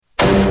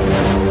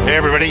Hey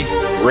everybody,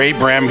 Ray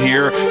Brem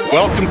here.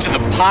 Welcome to the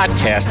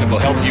podcast that will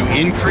help you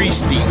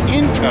increase the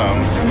income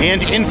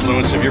and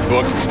influence of your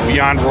book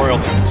beyond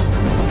royalties.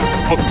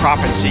 Book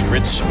Profit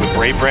Secrets with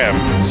Ray Brem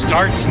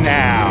starts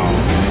now.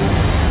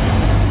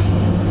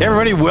 Hey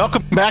everybody,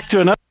 welcome back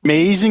to another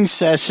amazing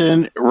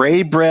session.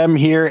 Ray Brem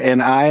here,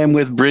 and I am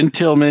with Bryn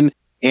Tillman,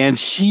 and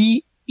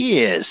she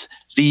is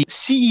the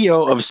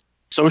CEO of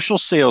Social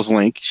Sales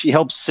Link. She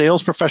helps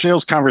sales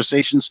professionals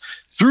conversations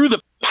through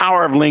the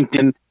power of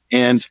LinkedIn.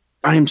 And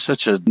I'm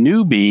such a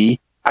newbie.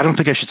 I don't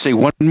think I should say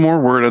one more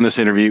word on this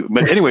interview.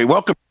 But anyway,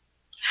 welcome.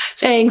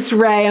 Thanks,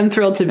 Ray. I'm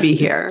thrilled to be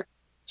here.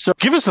 So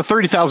give us a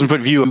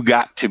 30,000-foot view. You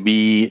got to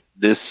be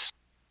this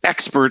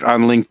expert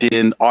on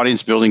LinkedIn,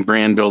 audience building,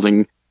 brand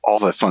building, all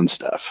that fun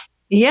stuff.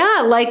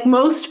 Yeah, like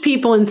most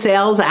people in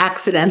sales,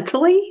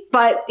 accidentally.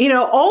 But,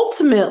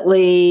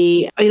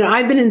 ultimately,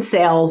 I've been in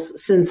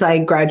sales since I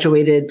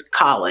graduated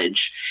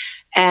college.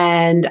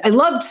 And I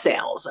loved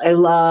sales. I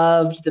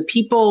loved the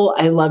people.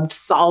 I loved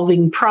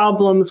solving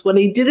problems. What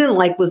I didn't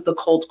like was the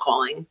cold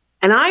calling.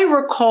 And I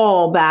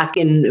recall back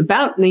in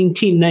about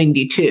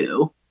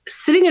 1992,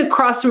 sitting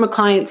across from a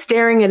client,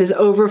 staring at his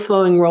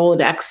overflowing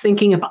Rolodex,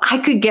 thinking if I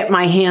could get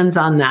my hands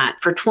on that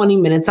for 20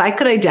 minutes, I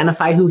could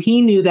identify who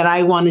he knew that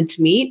I wanted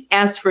to meet,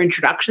 ask for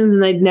introductions,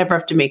 and I'd never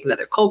have to make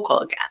another cold call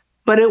again.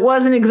 But it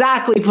wasn't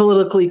exactly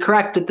politically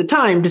correct at the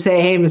time to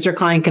say, hey, Mr.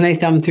 Client, can I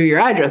thumb through your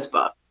address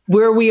book?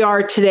 Where we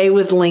are today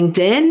with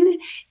LinkedIn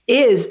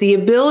is the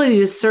ability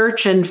to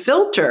search and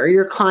filter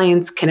your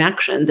clients'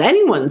 connections,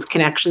 anyone's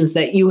connections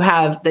that you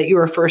have, that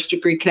you're a first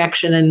degree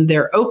connection and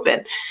they're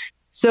open.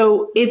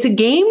 So it's a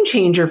game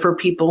changer for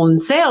people in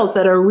sales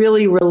that are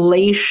really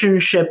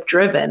relationship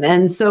driven.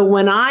 And so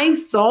when I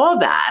saw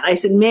that, I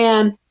said,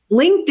 man,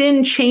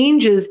 LinkedIn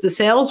changes the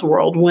sales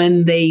world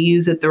when they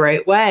use it the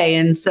right way.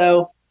 And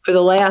so for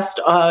the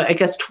last,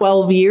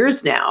 12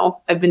 years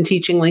now, I've been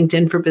teaching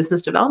LinkedIn for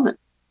business development.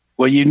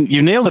 Well,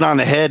 you nailed it on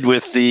the head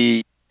with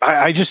the,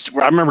 I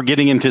remember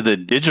getting into the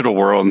digital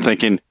world and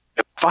thinking,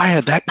 if I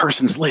had that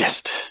person's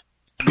list,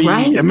 it'd be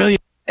right. a million.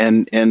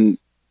 And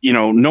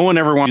no one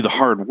ever wants to do the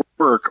hard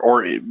work,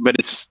 but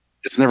it's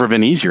never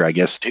been easier, I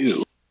guess,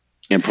 too,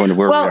 in point of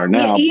where we are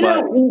now.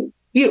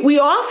 We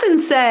often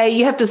say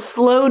you have to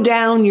slow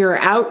down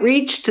your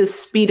outreach to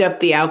speed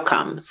up the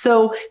outcome.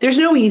 So there's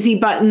no easy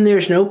button.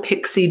 There's no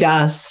pixie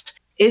dust.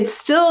 It's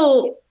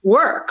still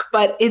work,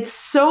 but it's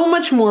so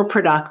much more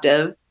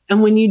productive.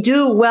 And when you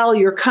do it well,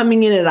 you're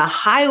coming in at a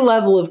high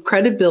level of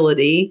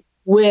credibility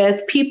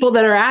with people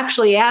that are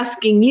actually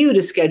asking you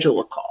to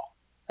schedule a call.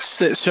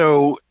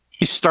 So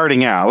he's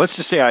starting out. Let's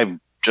just say I've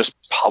just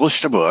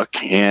published a book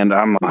and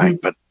I'm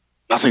like, but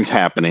nothing's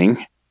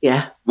happening.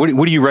 Yeah. What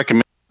do you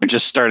recommend?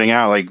 Just starting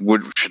out, like,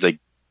 should they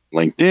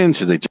LinkedIn?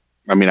 Should they?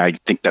 I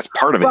think that's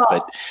part of it.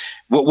 But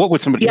what would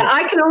somebody do?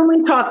 I can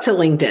only talk to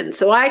LinkedIn.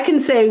 So I can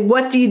say,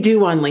 what do you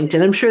do on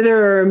LinkedIn? I'm sure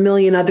there are a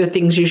million other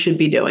things you should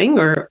be doing,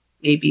 or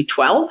maybe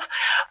 12,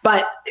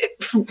 but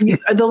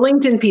the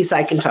LinkedIn piece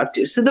I can talk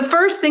to. So the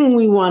first thing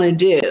we want to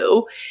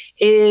do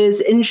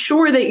is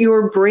ensure that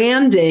you're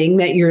branding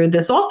that you're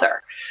this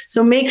author.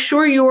 So make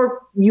sure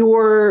your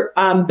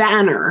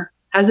banner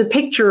has a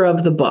picture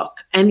of the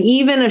book and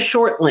even a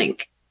short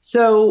link.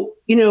 So,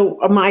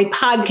 my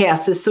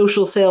podcast is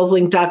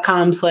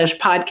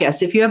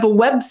socialsaleslink.com/podcast. If you have a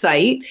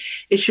website,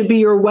 it should be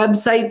your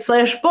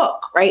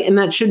website/book, right? And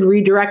that should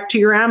redirect to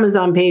your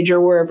Amazon page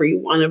or wherever you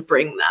want to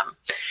bring them.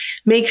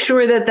 Make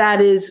sure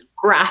that is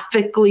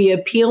graphically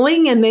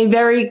appealing and they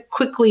very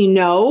quickly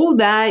know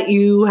that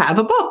you have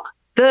a book.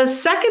 The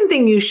second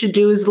thing you should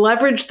do is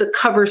leverage the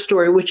cover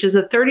story, which is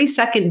a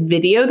 30-second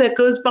video that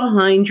goes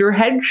behind your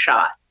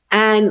headshot.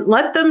 And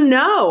let them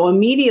know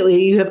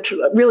immediately. You have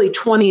really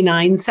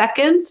 29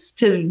 seconds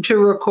to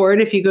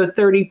record. If you go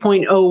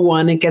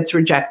 30.01, it gets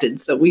rejected.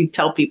 So we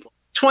tell people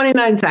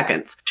 29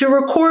 seconds to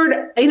record,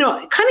 kind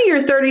of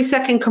your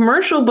 30-second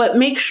commercial, but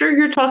make sure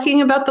you're talking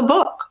about the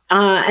book.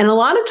 And a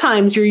lot of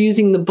times you're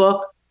using the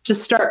book to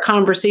start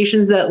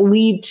conversations that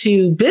lead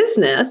to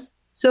business.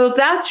 So if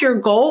that's your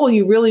goal,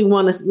 you really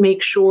want to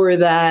make sure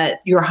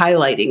that you're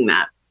highlighting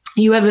that.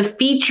 You have a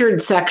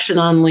featured section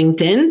on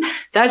LinkedIn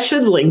that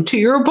should link to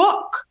your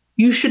book.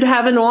 You should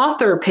have an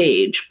author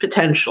page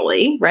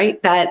potentially,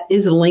 right? That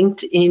is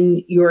linked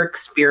in your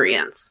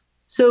experience.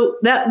 So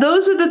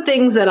those are the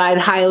things that I'd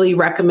highly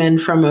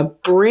recommend from a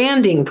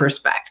branding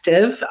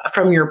perspective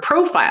from your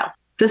profile.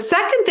 The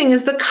second thing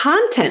is the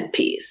content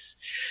piece.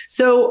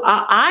 So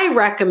I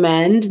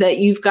recommend that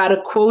you've got a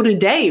quote a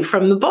day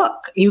from the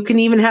book. You can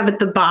even have at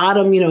the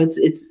bottom,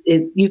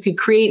 you could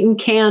create in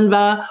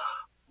Canva,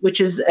 which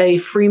is a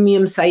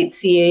freemium site,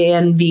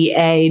 canva.com,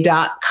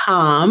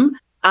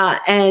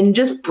 and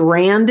just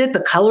brand it,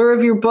 the color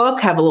of your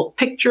book, have a little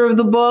picture of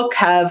the book,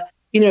 have,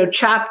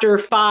 chapter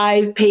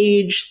 5,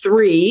 page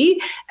 3,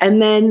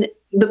 and then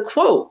the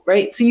quote,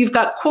 right? So you've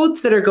got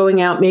quotes that are going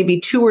out maybe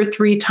 2 or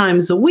 3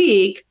 times a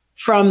week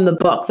from the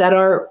book that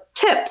are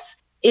tips.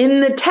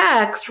 In the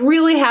text,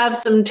 really have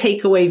some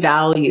takeaway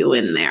value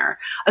in there,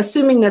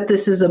 assuming that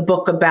this is a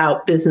book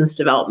about business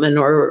development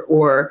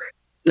or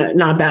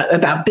not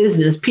about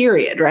business,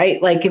 period,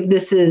 right? Like if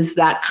this is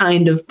that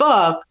kind of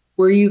book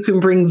where you can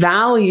bring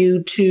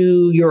value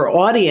to your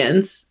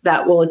audience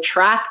that will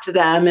attract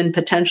them and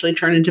potentially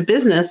turn into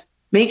business,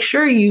 make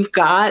sure you've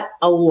got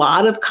a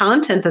lot of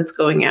content that's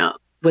going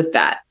out with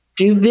that.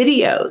 Do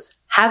videos,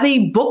 have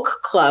a book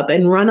club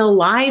and run a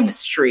live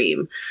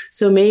stream.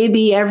 So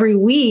maybe every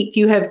week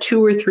you have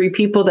 2 or 3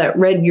 people that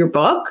read your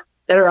book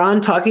that are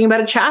on talking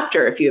about a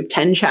chapter. If you have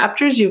 10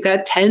 chapters, you've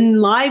got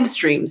 10 live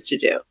streams to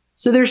do.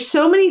 So there's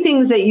so many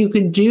things that you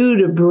could do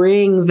to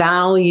bring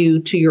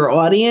value to your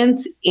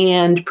audience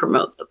and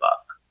promote the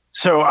book.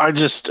 So I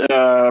just,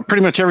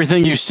 pretty much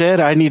everything you said,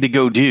 I need to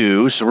go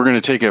do. So we're going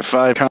to take a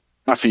 5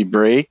 coffee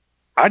break.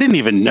 I didn't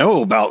even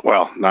know about,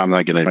 well, no, I'm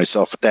not going to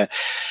myself with that.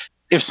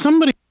 If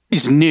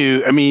somebody's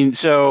new, I mean,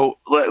 so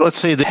let's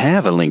say they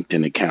have a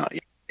LinkedIn account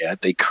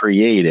yet, they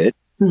create it.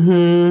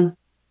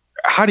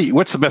 Mm-hmm.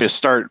 What's the best way to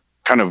start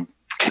kind of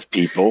with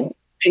people?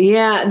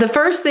 Yeah, the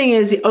first thing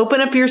is open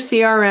up your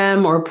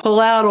CRM or pull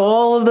out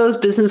all of those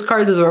business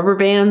cards with rubber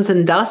bands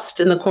and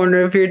dust in the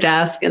corner of your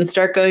desk and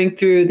start going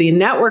through the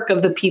network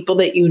of the people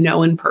that you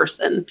know in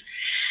person.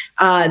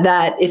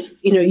 That if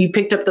you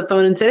picked up the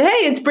phone and said,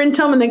 "Hey, it's Bryn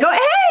Tillman," they go,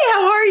 "Hey,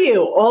 how are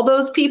you?" All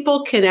those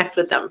people, connect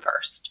with them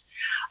first.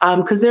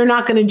 Because they're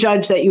not going to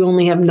judge that you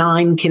only have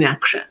 9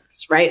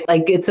 connections, right?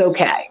 Like it's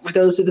okay.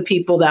 Those are the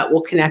people that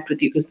will connect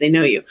with you because they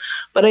know you.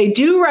 But I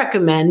do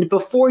recommend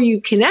before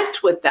you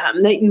connect with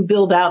them that you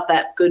build out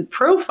that good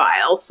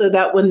profile so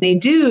that when they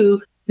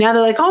do, now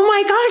they're like, "Oh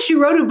my gosh,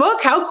 you wrote a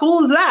book. How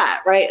cool is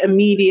that?" Right?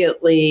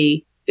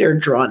 Immediately they're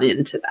drawn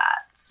into that.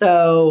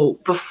 So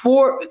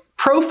before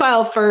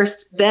profile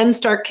first, then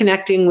start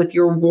connecting with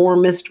your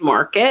warmest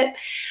market.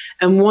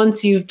 And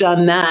once you've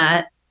done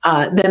that,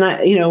 then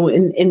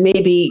and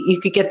maybe you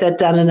could get that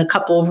done in a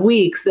couple of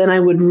weeks. Then I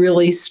would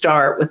really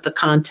start with the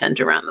content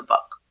around the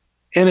book.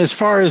 And as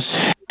far as,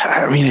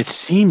 I mean, it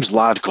seems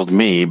logical to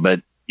me,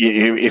 but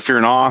if you're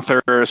an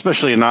author,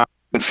 especially a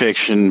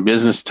nonfiction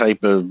business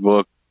type of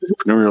book,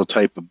 entrepreneurial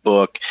type of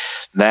book,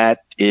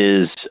 that's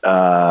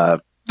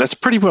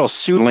pretty well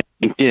suited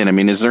LinkedIn. I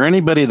mean, is there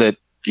anybody that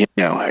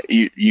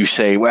you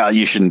say, well,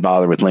 you shouldn't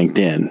bother with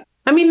LinkedIn?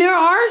 I mean, there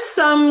are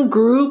some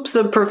groups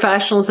of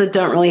professionals that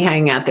don't really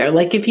hang out there.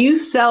 Like if you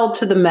sell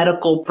to the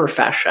medical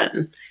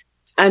profession,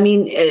 I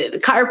mean,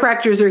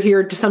 chiropractors are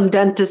here, some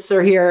dentists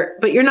are here,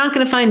 but you're not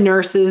going to find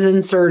nurses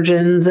and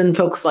surgeons and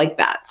folks like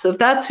that. So if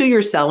that's who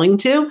you're selling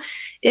to,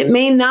 it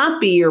may not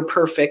be your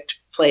perfect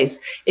place.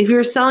 If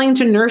you're selling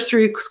to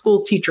nursery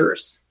school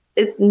teachers,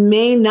 it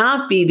may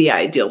not be the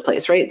ideal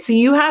place, right? So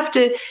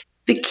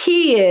the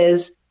key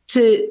is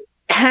to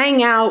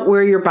hang out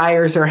where your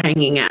buyers are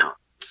hanging out.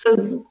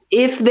 So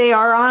if they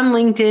are on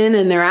LinkedIn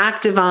and they're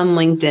active on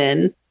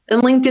LinkedIn,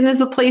 then LinkedIn is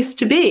the place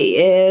to be.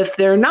 If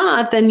they're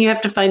not, then you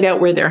have to find out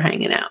where they're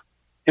hanging out.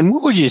 And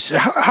what would you say,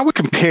 how would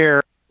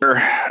compare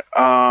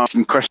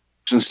some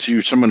questions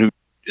to someone who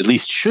at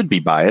least should be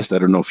biased? I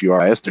don't know if you are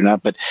biased or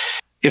not, but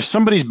if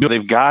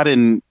they've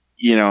gotten,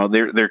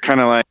 they're kind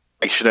of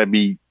like, should I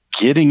be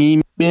getting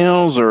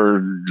emails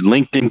or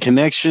LinkedIn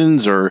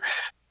connections or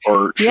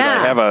should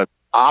I have a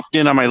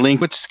opt-in on my link?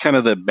 What's kind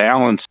of the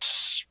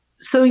balance?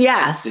 So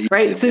yes,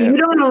 right. So you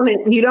don't own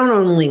it. You don't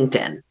own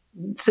LinkedIn.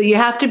 So you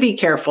have to be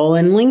careful.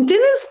 And LinkedIn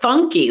is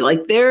funky.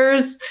 Like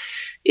there's,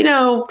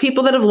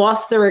 people that have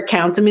lost their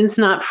accounts. I mean, it's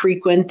not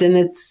frequent and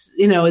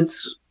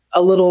it's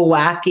a little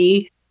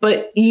wacky,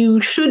 but you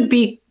should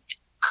be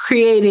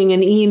creating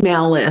an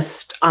email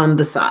list on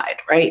the side,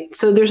 right?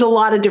 So there's a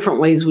lot of different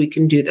ways we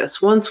can do this.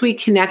 Once we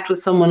connect with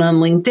someone on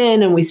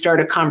LinkedIn and we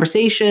start a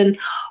conversation,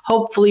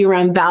 hopefully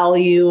around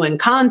value and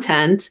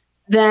content,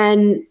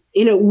 then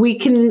we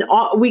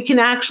can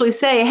actually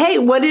say, hey,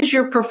 what is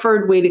your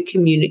preferred way to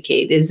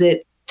communicate? Is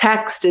it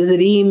text? Is it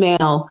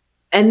email?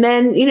 And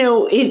then,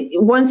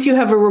 once you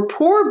have a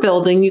rapport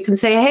building, you can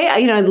say, hey,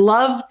 I'd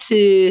love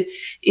to,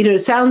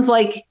 sounds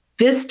like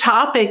this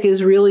topic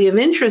is really of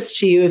interest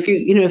to you. If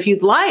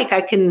you'd like,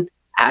 I can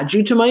add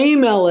you to my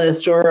email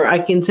list, or I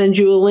can send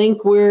you a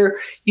link where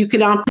you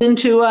can opt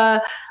into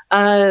a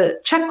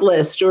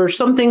checklist or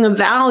something of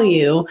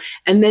value,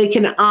 and they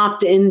can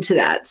opt into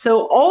that.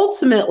 So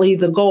ultimately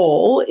the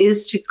goal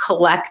is to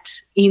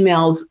collect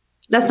emails.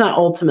 That's not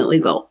ultimately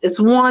the goal. It's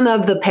one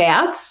of the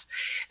paths,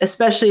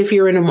 especially if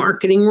you're in a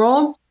marketing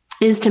role,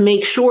 is to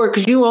make sure,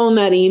 because you own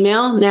that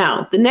email.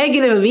 Now, the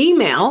negative of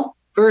email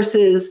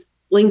versus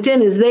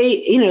LinkedIn is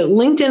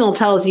LinkedIn will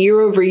tell us year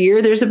over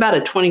year, there's about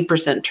a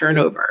 20%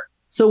 turnover.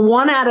 So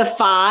 1 out of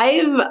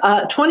 5,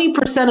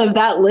 20% of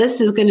that list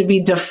is going to be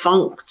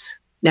defunct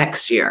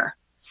next year.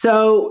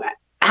 So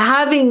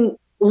having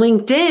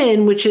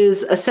LinkedIn, which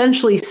is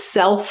essentially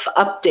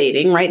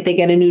self-updating, right? They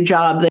get a new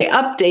job, they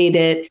update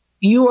it.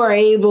 You are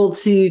able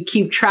to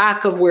keep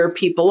track of where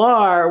people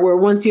are, where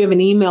once you have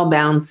an email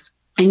bounce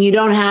and you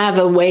don't have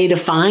a way to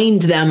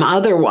find them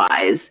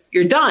otherwise,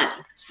 you're done.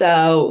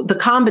 So the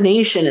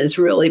combination is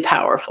really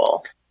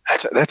powerful.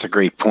 That's a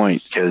great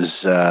point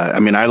because,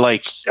 I'm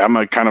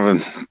a kind of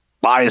a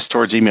bias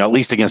towards email, at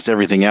least against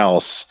everything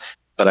else,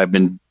 but I've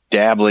been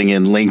dabbling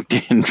in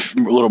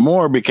LinkedIn a little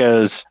more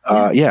because,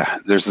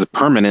 there's the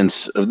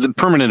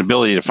permanent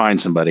ability to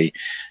find somebody.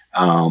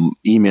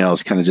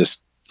 Emails kind of just,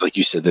 like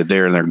you said, they're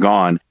there and they're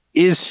gone.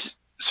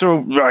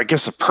 So I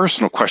guess a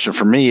personal question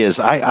for me is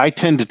I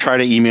tend to try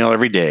to email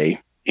every day.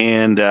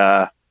 And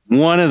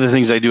one of the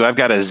things I do, I've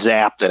got a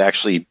Zap that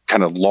actually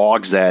kind of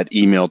logs that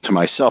email to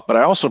myself. But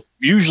I also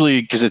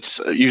usually, because it's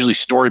usually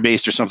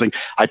story-based or something,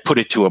 I put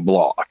it to a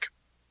blog.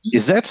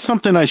 Is that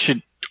something I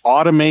should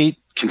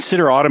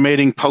consider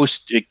automating,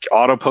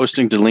 auto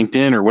posting to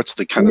LinkedIn, or what's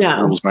the kind of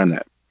rules behind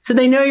that? So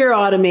they know you're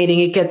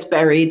automating, it gets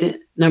buried,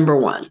 number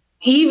one.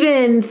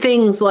 Even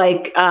things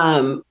like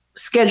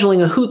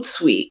scheduling a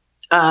Hootsuite,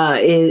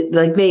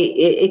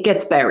 it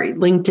gets buried.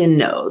 LinkedIn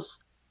knows.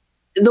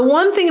 The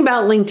one thing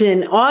about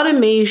LinkedIn,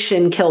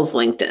 automation kills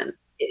LinkedIn.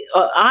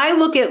 I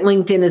look at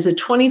LinkedIn as a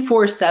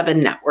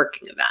 24/7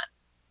 networking event.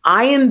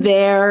 I am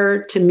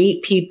there to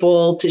meet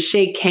people, to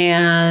shake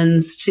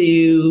hands,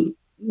 to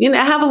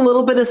have a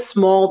little bit of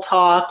small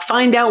talk,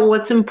 find out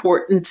what's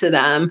important to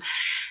them,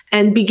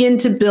 and begin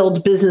to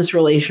build business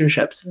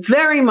relationships,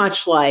 very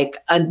much like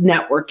a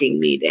networking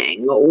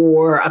meeting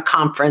or a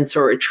conference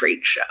or a trade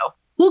show.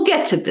 We'll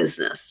get to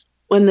business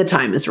when the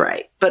time is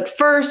right. But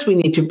first, we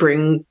need to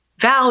bring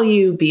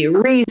value, be a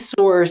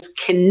resource,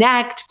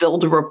 connect,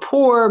 build a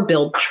rapport,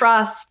 build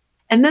trust,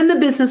 and then the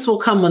business will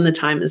come when the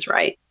time is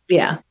right.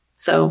 Yeah.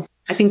 So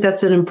I think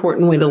that's an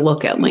important way to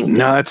look at LinkedIn.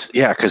 No,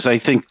 because I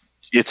think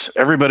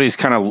everybody's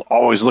kind of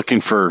always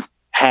looking for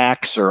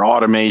hacks or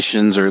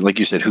automations or, like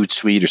you said,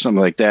 Hootsuite or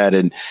something like that,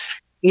 and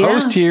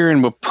post here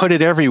and we'll put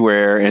it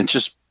everywhere and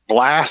just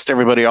blast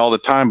everybody all the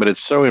time. But it's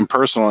so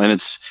impersonal, and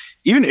it's,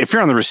 even if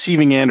you're on the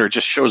receiving end or it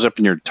just shows up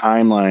in your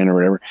timeline or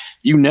whatever,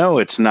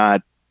 it's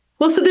not.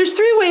 Well, so there's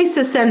 3 ways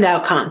to send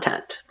out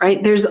content,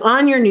 right? There's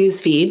on your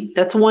newsfeed.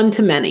 That's one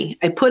to many.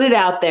 I put it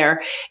out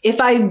there. If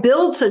I've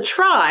built a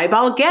tribe,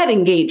 I'll get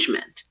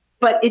engagement,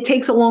 but it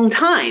takes a long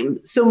time.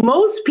 So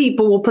most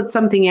people will put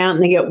something out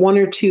and they get 1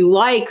 or 2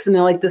 likes and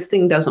they're like, this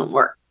thing doesn't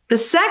work. The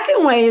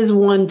second way is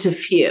 1 to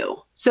few.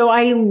 So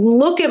I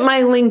look at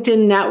my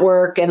LinkedIn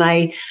network and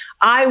I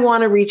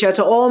want to reach out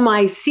to all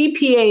my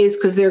CPAs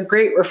because they're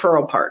great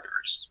referral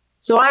partners.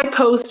 So I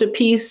post a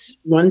piece,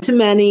 1 to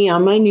many,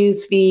 on my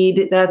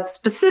newsfeed that's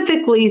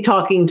specifically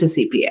talking to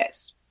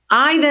CPAs.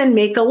 I then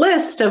make a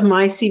list of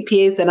my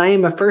CPAs that I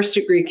am a first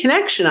degree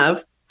connection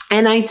of,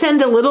 and I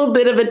send a little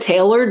bit of a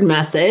tailored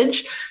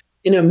message.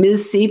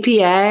 Ms.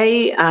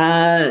 CPA,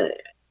 I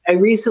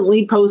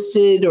recently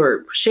posted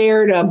or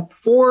shared a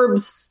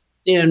Forbes,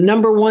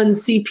 #1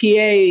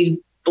 CPA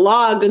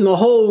blog in the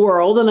whole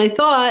world, and I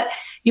thought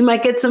you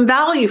might get some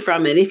value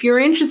from it. If you're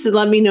interested,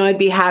 let me know. I'd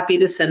be happy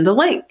to send a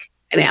link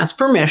and ask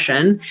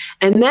permission.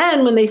 And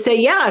then when they say,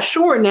 yeah,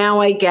 sure, now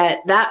I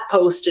get that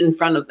post in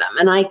front of them.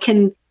 And I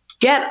can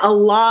get a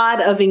lot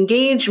of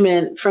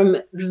engagement from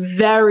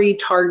very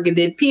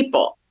targeted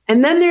people.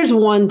 And then there's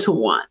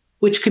 1-to-1,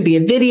 which could be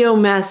a video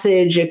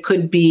message. It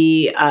could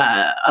be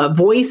a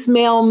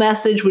voicemail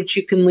message, which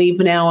you can leave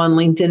now on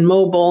LinkedIn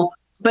Mobile.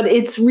 But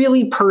it's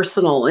really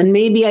personal. And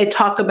maybe I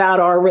talk about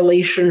our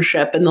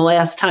relationship and the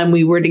last time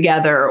we were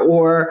together,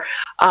 or,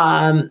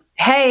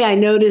 hey, I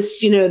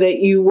noticed, that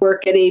you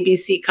work at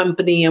ABC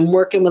Company. I'm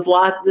working with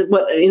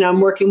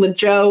I'm working with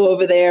Joe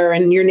over there,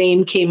 and your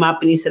name came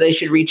up and he said I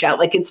should reach out.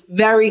 Like, it's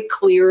very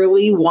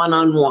clearly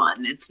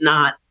one-on-one. It's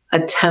not a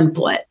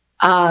template.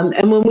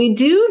 And when we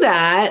do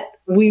that,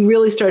 we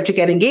really start to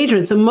get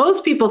engagement. So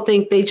most people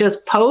think they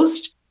just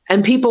post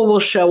and people will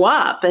show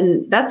up.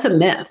 And that's a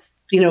myth.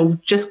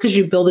 Just because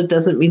you build it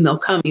doesn't mean they'll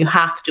come. You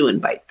have to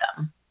invite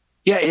them.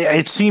 Yeah,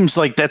 it seems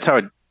like that's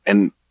how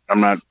and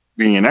I'm not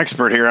being an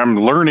expert here. I'm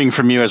learning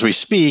from you as we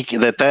speak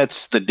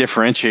that's the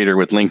differentiator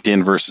with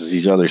LinkedIn versus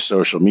these other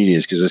social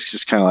medias, because it's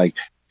just kind of like,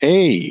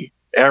 hey,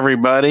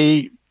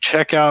 everybody,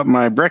 check out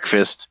my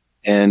breakfast.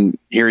 And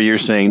here you're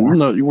saying,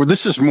 no,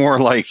 this is more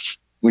like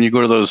when you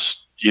go to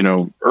those,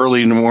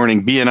 early in the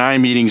morning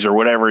BNI meetings or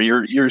whatever,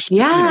 you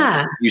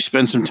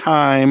spend some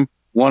time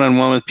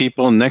one-on-one with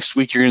people, and next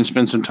week you're going to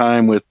spend some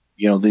time with,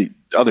 the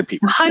other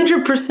people.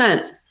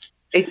 100%.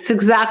 It's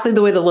exactly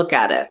the way to look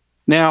at it.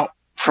 Now,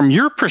 from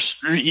your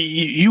perspective,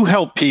 you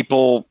help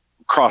people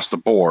across the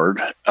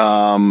board.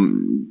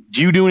 Do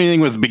you do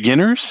anything with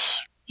beginners?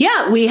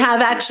 Yeah, we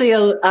have actually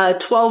a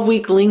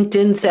 12-week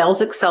LinkedIn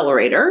sales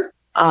accelerator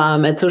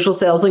at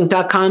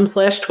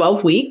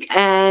socialsaleslink.com/12week.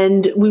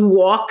 And we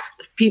walk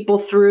people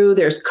through.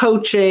 There's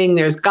coaching,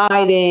 there's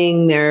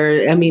guiding,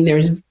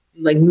 there's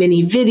like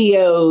mini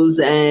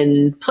videos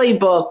and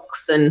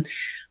playbooks, and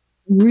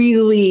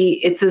really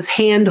it's as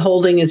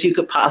hand-holding as you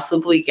could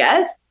possibly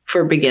get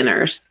for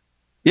beginners.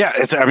 Yeah,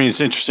 it's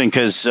interesting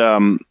because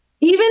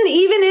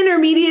even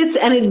intermediates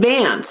and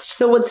advanced.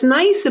 So what's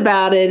nice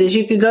about it is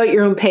you could go at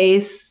your own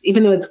pace,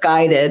 even though it's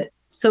guided.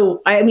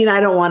 So I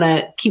don't want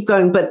to keep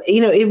going, but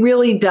it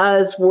really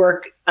does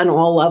work on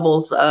all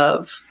levels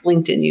of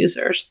LinkedIn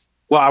users.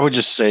 Well, I would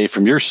just say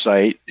from your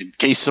site, in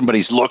case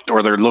somebody's looked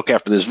or they're look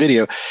after this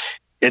video,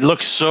 it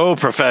looks so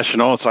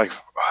professional. It's like,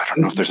 I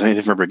don't know if there's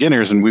anything for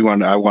beginners, and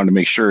I wanted to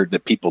make sure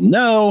that people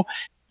know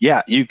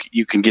yeah,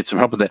 you can get some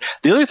help with that.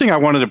 The other thing I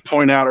wanted to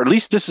point out, or at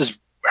least this is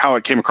how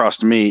it came across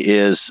to me,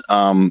 is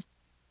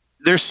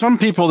there's some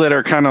people that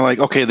are kind of like,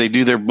 okay, they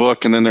do their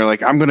book and then they're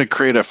like, I'm going to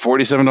create a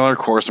 $47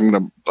 course. I'm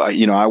going to buy,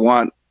 I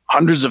want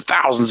hundreds of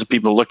thousands of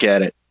people to look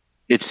at it.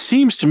 It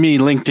seems to me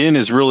LinkedIn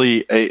is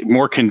really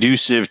more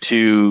conducive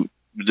to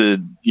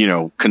the,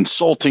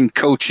 consulting,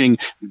 coaching,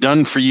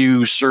 done for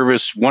you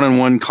service,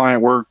 one-on-one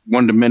client work,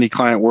 one-to-many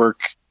client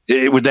work.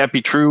 Would that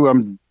be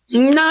true?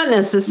 Not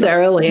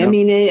necessarily. No.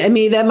 I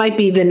mean, that might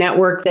be the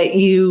network that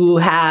you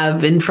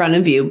have in front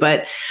of you,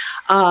 but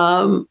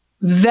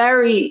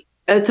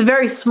it's a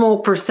very small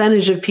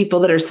percentage of people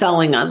that are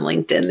selling on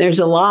LinkedIn. There's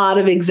a lot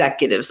of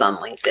executives on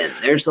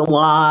LinkedIn. There's a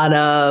lot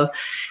of,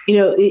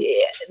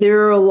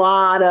 there are a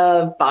lot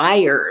of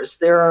buyers.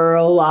 There are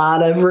a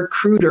lot of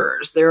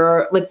recruiters.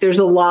 There's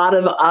a lot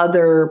of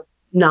other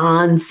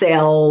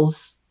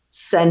non-sales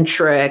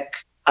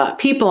centric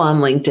people on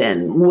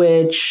LinkedIn,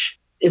 which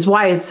is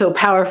why it's so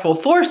powerful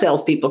for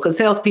salespeople, because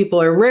salespeople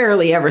are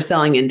rarely ever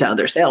selling into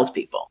other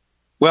salespeople.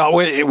 Well,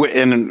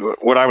 and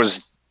what I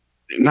was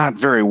not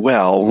very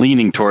well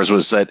leaning towards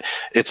was that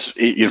it's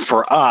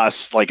for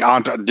us, like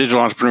digital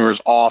entrepreneurs,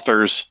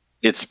 authors,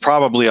 it's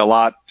probably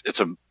it's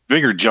a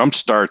bigger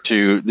jumpstart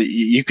to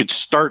you could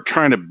start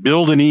trying to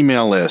build an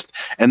email list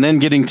and then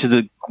getting to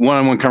the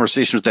one-on-one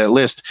conversation with that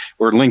list,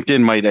 where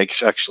LinkedIn might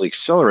actually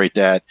accelerate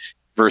that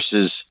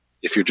versus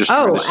if you're just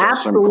trying to sell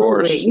some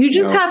course. You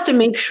just have to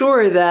make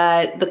sure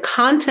that the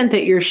content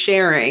that you're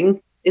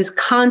sharing is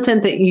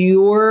content that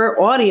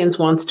your audience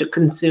wants to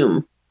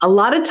consume. A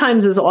lot of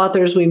times as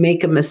authors, we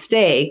make a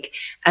mistake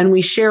and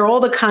we share all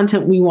the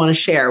content we want to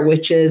share,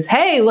 which is,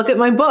 hey, look at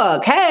my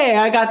book. Hey,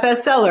 I got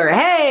bestseller.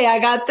 Hey, I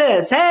got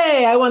this.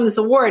 Hey, I won this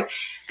award.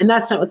 And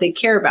that's not what they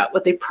care about.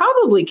 What they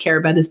probably care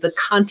about is the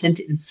content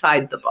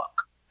inside the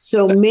book.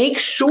 So make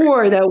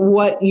sure that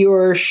what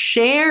you're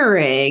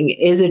sharing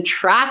is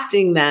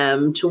attracting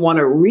them to want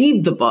to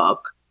read the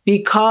book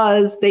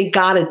because they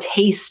got a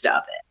taste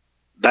of it.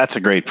 That's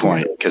a great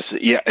point, because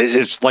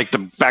it's like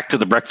back to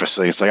the breakfast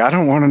thing. It's like, I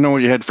don't want to know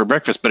what you had for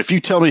breakfast, but if you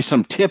tell me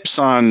some tips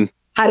on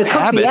how to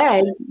cook the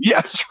egg,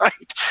 yeah, that's right.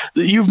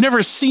 You've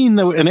never seen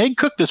an egg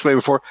cooked this way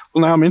before.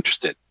 Well, now I'm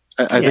interested.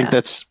 I think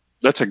that's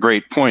a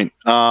great point.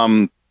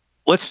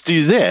 Let's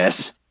do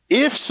this.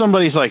 If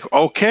somebody's like,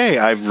 okay,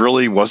 I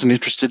really wasn't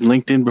interested in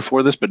LinkedIn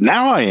before this, but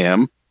now I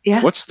am.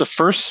 Yeah. What's the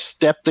first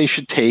step they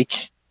should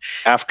take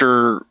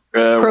after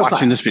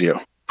watching this video?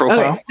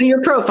 Profile? Okay, so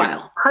your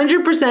profile.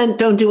 100%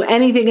 don't do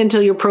anything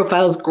until your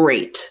profile is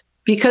great,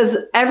 because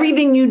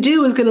everything you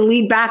do is going to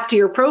lead back to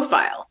your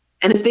profile.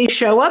 And if they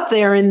show up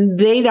there and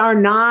they are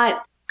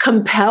not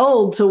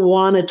compelled to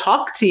want to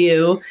talk to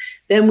you,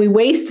 then we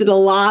wasted a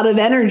lot of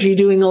energy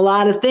doing a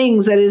lot of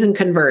things that isn't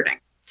converting.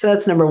 So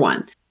that's number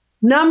one.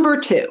 Number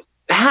two,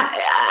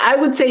 I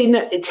would say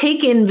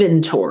take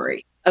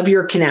inventory of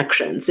your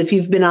connections. If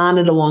you've been on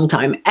it a long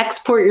time,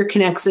 export your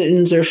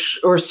connections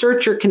or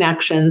search your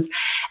connections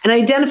and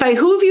identify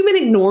who have you been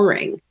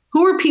ignoring?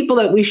 Who are people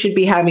that we should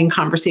be having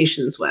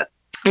conversations with?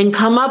 And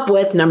come up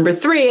with, number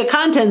three, a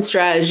content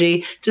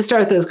strategy to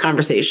start those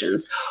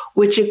conversations,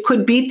 which it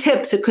could be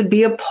tips. It could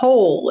be a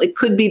poll. It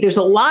could be, there's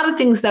a lot of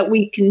things that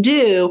we can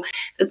do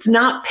that's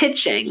not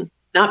pitching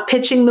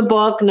the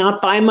book,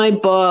 not buy my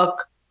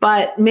book,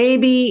 but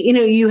maybe,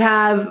 you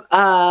have,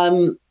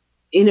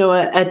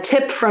 a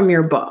tip from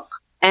your book,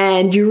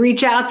 and you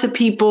reach out to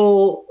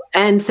people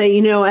and say,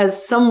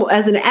 as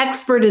an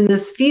expert in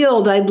this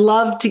field, I'd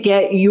love to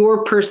get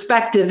your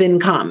perspective in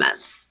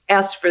comments.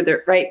 Ask for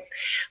their, right?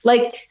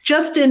 Like,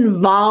 just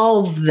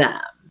involve them.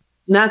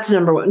 And that's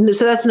number one.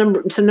 So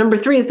number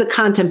three is the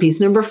content piece.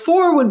 Number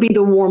four would be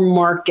the warm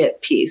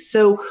market piece.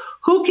 So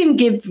who can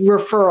give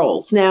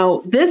referrals?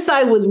 Now, this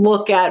I would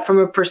look at from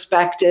a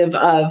perspective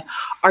of,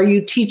 are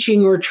you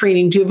teaching or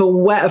training? Do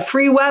you have a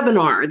free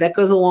webinar that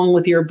goes along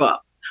with your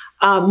book?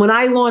 When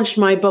I launched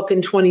my book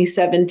in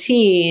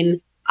 2017,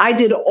 I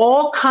did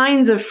all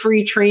kinds of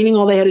free training.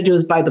 All they had to do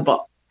was buy the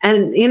book.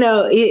 And,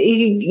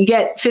 you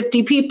get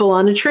 50 people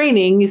on a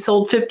training, you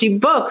sold 50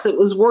 books. It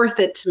was worth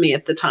it to me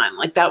at the time.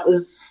 Like, that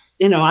was,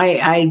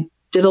 I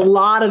did a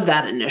lot of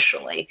that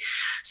initially.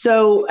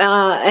 So,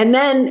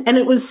 and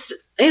it was,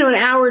 an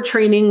hour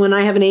training when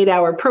I have an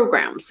 8-hour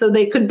program. So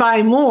they could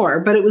buy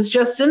more, but it was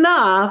just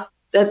enough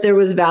that there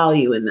was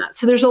value in that.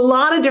 So there's a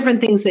lot of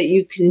different things that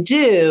you can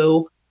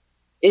do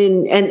so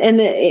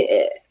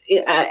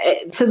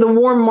the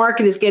warm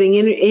market is getting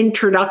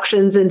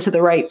introductions into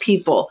the right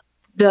people.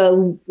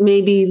 The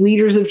maybe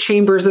leaders of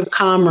chambers of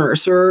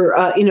commerce or,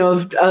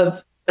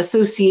 of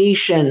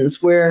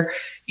associations where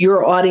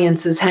your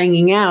audience is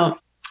hanging out.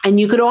 And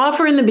you could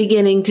offer in the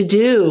beginning to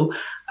do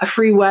a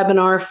free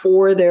webinar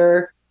for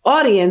their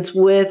audience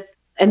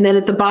and then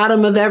at the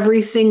bottom of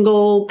every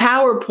single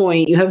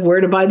PowerPoint, you have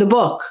where to buy the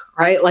book,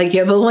 right? Like, you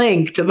have a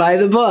link to buy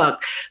the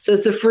book. So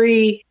it's a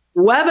free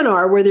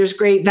webinar where there's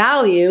great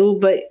value,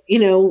 but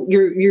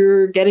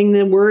you're getting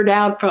the word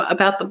out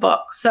about the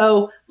book.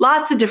 So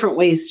lots of different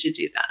ways to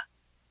do that.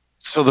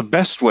 So the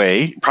best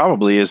way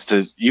probably is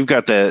you've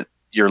got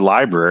your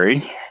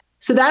library,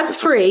 So that's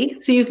free.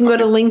 So you can go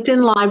to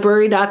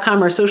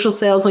linkedinlibrary.com or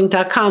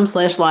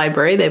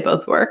socialsaleslink.com/library. They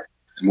both work.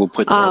 And we'll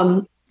put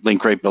the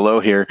link right below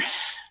here.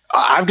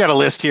 I've got a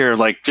list here of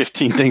like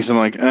 15 things. I'm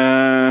like,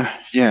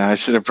 yeah, I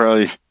should have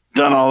probably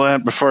done all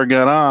that before I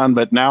got on,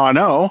 but now I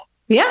know.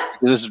 Yeah.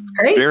 This is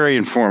great. Very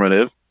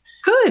informative.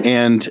 Good.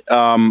 And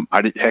I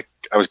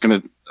wasn't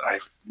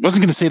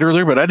going to say it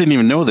earlier, but I didn't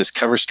even know this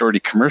Cover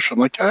Story commercial. I'm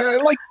like, I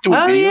like doing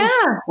videos.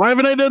 Yeah. Why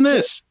haven't I done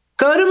this?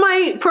 Go to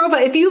my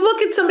profile. If you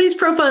look at somebody's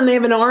profile and they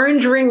have an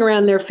orange ring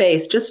around their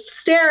face, just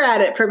stare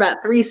at it for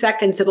about 3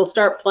 seconds. It'll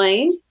start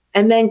playing,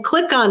 and then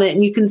click on it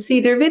and you can see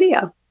their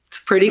video. It's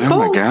pretty cool.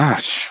 Oh my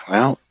gosh.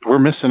 Well, we're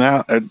missing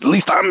out. At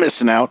least I'm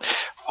missing out.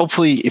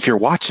 Hopefully, if you're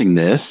watching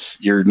this,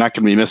 you're not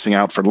going to be missing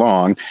out for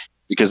long,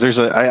 because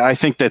I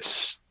think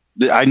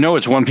I know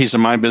it's one piece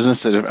of my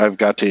business that I've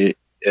got to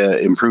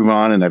improve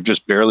on, and I've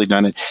just barely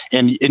done it.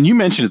 And you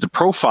mentioned it, the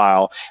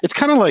profile. It's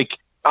kind of like,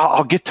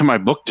 I'll get to my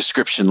book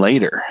description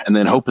later, and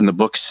then hoping the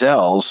book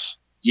sells.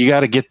 You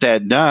got to get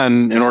that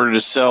done in order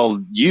to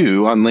sell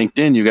you on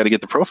LinkedIn. You got to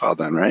get the profile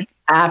done, right?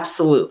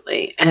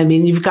 Absolutely. I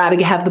mean, you've got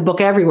to have the book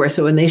everywhere.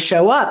 So when they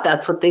show up,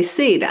 that's what they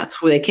see. That's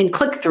where they can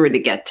click through to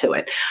get to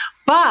it.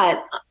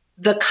 But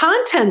the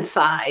content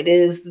side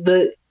is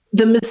the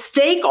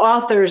mistake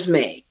authors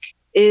make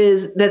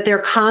is that they're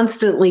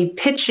constantly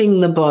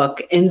pitching the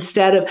book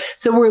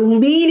so we're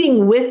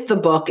leading with the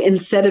book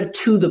instead of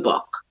to the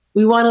book.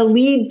 We want to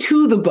lead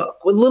to the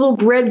book with little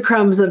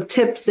breadcrumbs of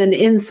tips and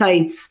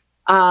insights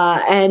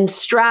and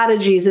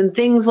strategies and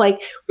things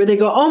like where they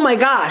go, oh my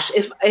gosh,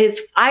 if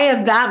I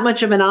have that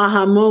much of an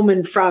aha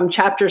moment from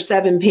chapter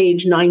 7,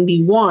 page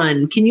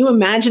 91, can you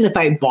imagine if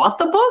I bought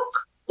the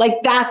book?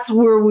 Like, that's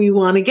where we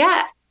want to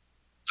get.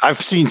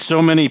 I've seen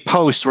so many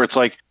posts where it's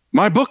like,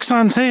 my book's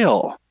on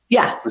sale.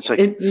 Yeah. It's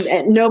like,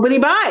 nobody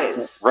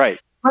buys. Right.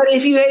 But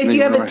if you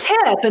have a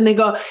tip and they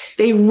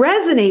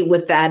resonate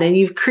with that, and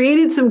you've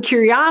created some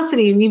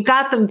curiosity and you've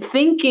got them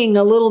thinking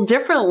a little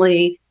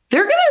differently,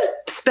 they're going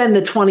to spend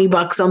the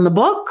 $20 on the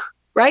book,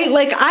 right?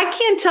 Like, I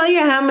can't tell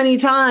you how many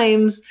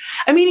times,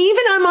 I mean,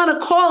 even I'm on a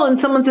call and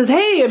someone says,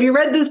 hey, have you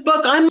read this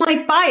book? I'm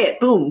like, buy it.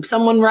 Boom.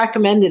 Someone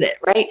recommended it,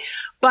 right?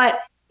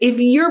 But if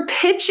you're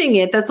pitching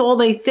it, that's all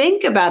they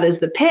think about is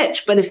the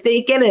pitch. But if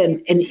they get an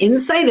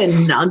insight, a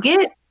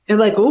nugget, they're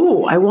like,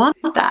 oh, I want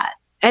that.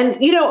 And,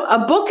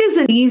 a book is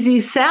an easy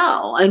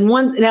sell. And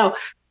now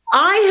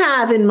I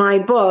have in my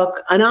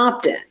book an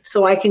opt-in,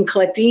 so I can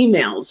collect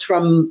emails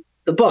from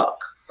the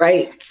book,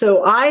 right?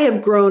 So I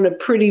have grown a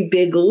pretty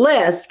big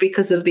list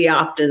because of the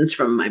opt-ins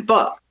from my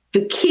book.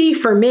 The key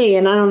for me,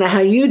 and I don't know how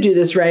you do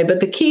this, Ray, but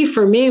the key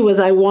for me was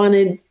I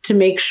wanted to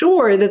make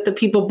sure that the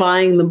people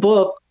buying the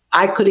book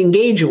I could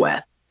engage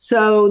with.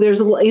 So there's,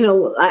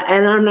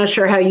 and I'm not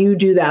sure how you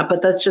do that,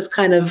 but that's just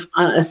kind of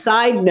a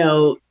side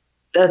note.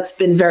 That's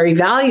been very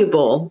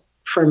valuable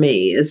for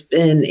me, has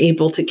been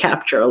able to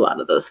capture a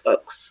lot of those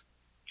folks.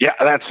 Yeah,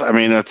 that's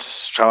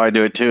how I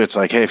do it too. It's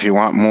like, hey, if you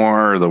want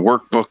more, the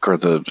workbook or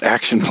the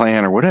action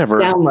plan or whatever,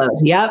 download.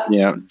 Yep.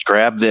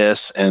 Grab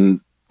this.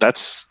 And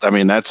that's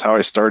how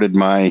I started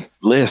my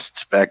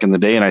list back in the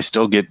day. And I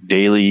still get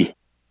daily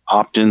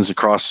opt-ins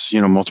across,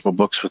 multiple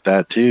books with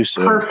that too.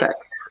 So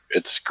perfect.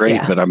 It's great.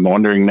 Yeah. But I'm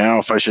wondering now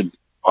if I should.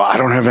 I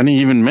don't have any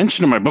even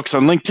mention of my books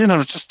on LinkedIn. I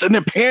was just in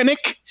a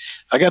panic.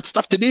 I got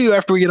stuff to do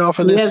after we get off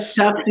of this.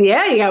 You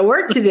got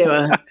work to do.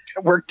 Got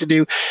work to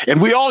do.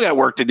 And we all got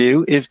work to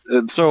do.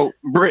 So,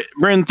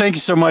 Bryn, thank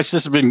you so much.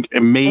 This has been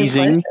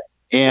amazing.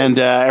 And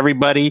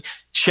everybody,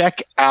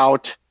 check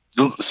out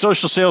the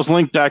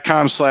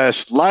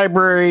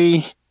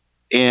socialsaleslink.com/library.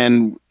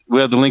 And we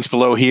have the links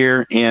below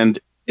here. And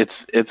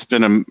it's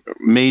been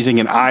amazing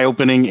and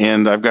eye-opening.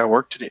 And I've got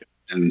work to do.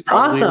 And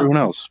probably everyone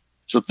else.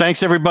 So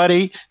thanks,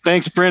 everybody.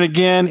 Thanks, Brent,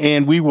 again,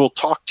 and we will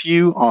talk to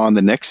you on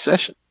the next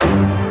session.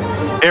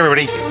 Hey,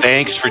 everybody.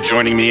 Thanks for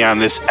joining me on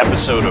this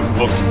episode of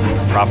Book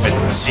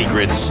Profit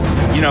Secrets.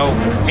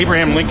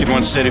 Abraham Lincoln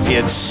once said if he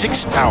had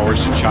 6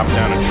 hours to chop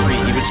down a tree,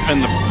 he would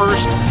spend the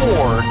first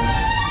 4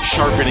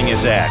 sharpening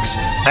his axe.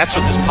 That's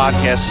what this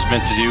podcast is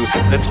meant to do.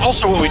 That's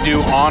also what we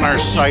do on our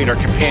site, our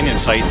companion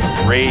site,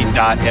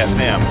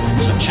 ray.fm.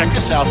 So check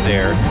us out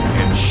there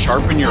and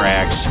sharpen your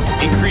axe,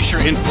 increase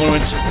your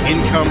influence,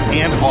 income,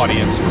 and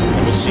audience,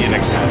 and we'll see you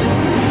next time.